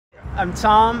I'm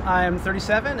Tom, I'm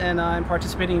 37, and I'm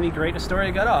participating in the Great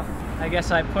Astoria Gut-Off. I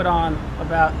guess I put on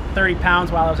about 30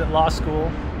 pounds while I was at law school,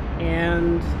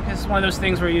 and it's one of those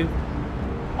things where you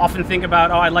often think about,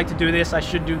 oh, I'd like to do this, I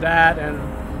should do that,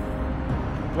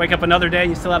 and wake up another day and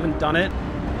you still haven't done it.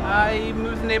 I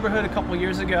moved to the neighborhood a couple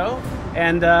years ago,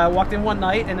 and walked in one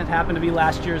night, and it happened to be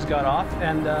last year's Gut-Off,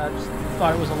 and just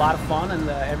thought it was a lot of fun, and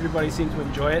everybody seemed to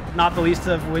enjoy it, not the least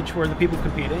of which were the people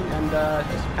competing, and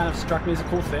just kind of struck me as a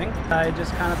cool thing. I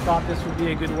just kind of thought this would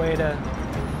be a good way to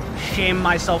shame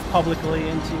myself publicly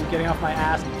into getting off my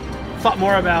ass. Thought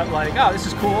more about like, oh, this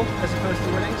is cool, as opposed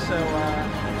to winning, so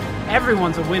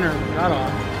everyone's a winner in the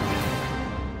Gut-Off.